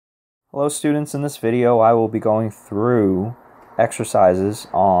Hello students, in this video I will be going through exercises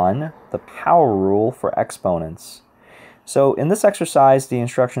on the power rule for exponents. So in this exercise the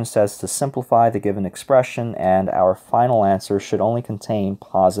instruction says to simplify the given expression and our final answer should only contain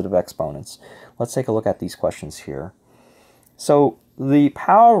positive exponents. Let's take a look at these questions here. So the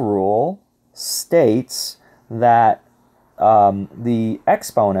power rule states that the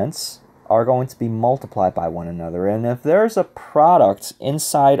exponents are going to be multiplied by one another. And if there's a product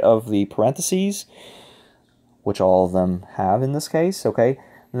inside of the parentheses, which all of them have in this case, okay,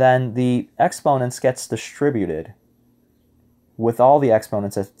 then the exponents gets distributed with all the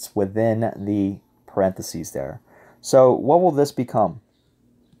exponents that's within the parentheses there. So what will this become?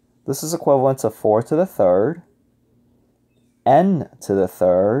 This is equivalent to 4 to the third, n to the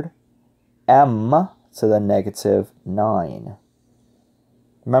third, m to the negative 9.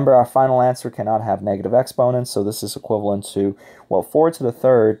 Remember, our final answer cannot have negative exponents, so this is equivalent to, well, 4 to the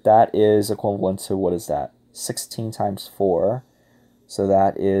third, that is equivalent to, what is that? 16 times 4, so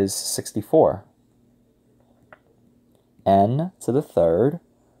that is 64. N to the third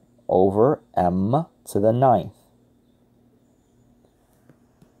over m to the ninth.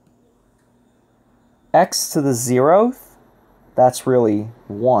 X to the zeroth, that's really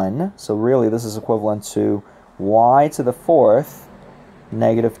 1, so really this is equivalent to y to the fourth,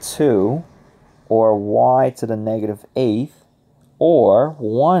 negative 2, or y to the negative 8th, or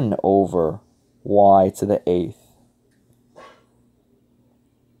 1 over y to the 8th.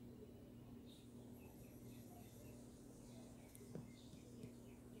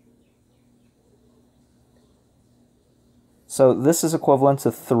 So this is equivalent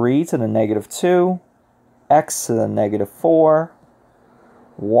to 3 to the negative 2, x to the negative 4,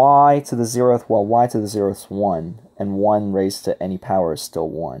 y to the zeroth, well, y to the zeroth is 1, and 1 raised to any power is still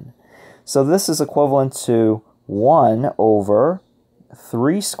 1. So this is equivalent to 1 over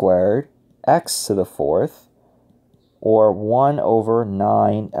 3 squared x to the fourth, or 1 over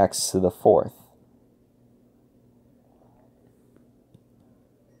 9x to the fourth.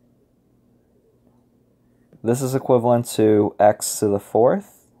 This is equivalent to x to the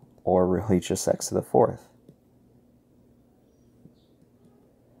fourth, or really just x to the fourth.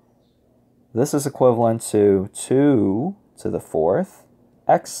 This is equivalent to 2 to the fourth,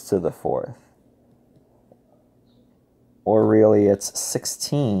 x to the fourth. Or really it's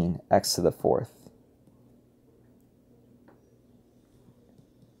 16x to the fourth.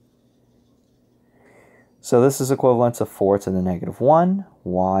 So this is equivalent to 4 to the negative 1,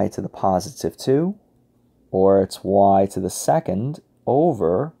 y to the positive 2, or it's y to the second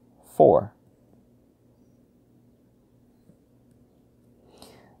over 4.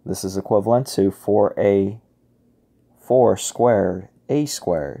 This is equivalent to 4 squared a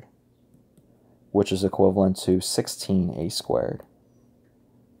squared, which is equivalent to 16a squared.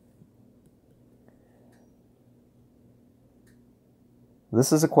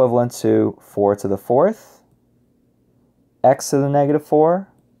 This is equivalent to 4 to the fourth, x to the negative 4,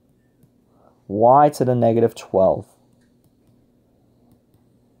 y to the negative 12.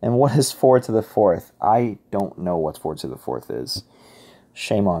 And what is 4 to the fourth? I don't know what 4 to the fourth is.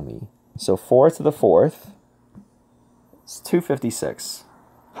 Shame on me. So 4 to the fourth is 256.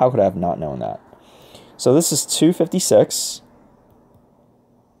 How could I have not known that? So this is 256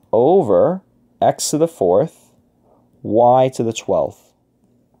 over x to the fourth, y to the 12th.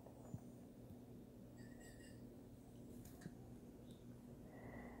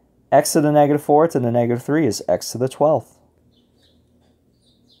 X to the negative 4 to the negative 3 is x to the 12th.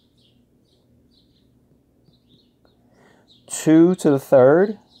 Two to the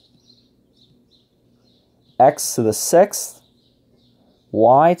third, x to the sixth,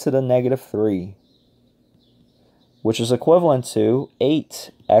 y to the negative 3, which is equivalent to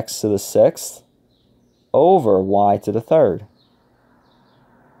 8x to the sixth over y to the third.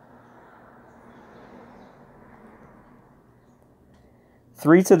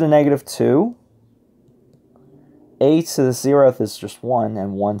 Three to the negative 2, a to the zeroth is just 1,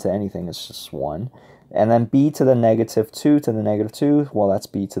 and 1 to anything is just 1. And then b to the negative 2 to the negative 2, well, that's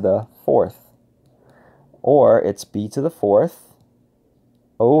b to the fourth. Or it's b to the fourth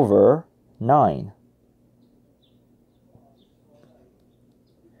over 9.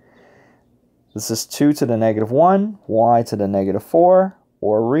 This is 2 to the negative 1, y to the negative 4,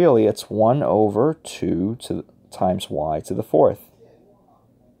 or really it's 1 over 2 times y to the fourth.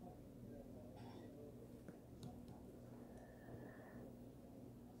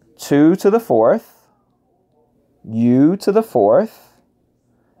 Two to the fourth, u to the fourth,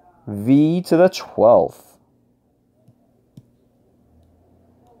 v to the 12th.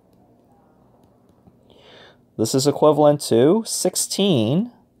 This is equivalent to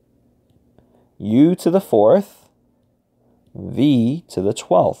 16 u to the 4th, v to the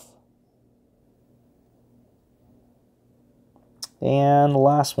 12th. And the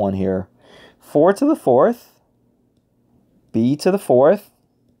last one here, 4 to the 4th, b to the 4th,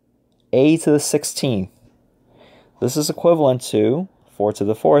 a to the 16th. This is equivalent to 4 to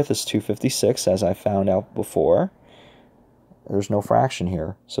the 4th is 256, as I found out before. There's no fraction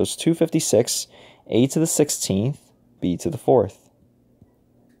here. So it's 256, a to the 16th, b to the 4th.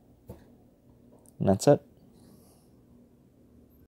 And that's it.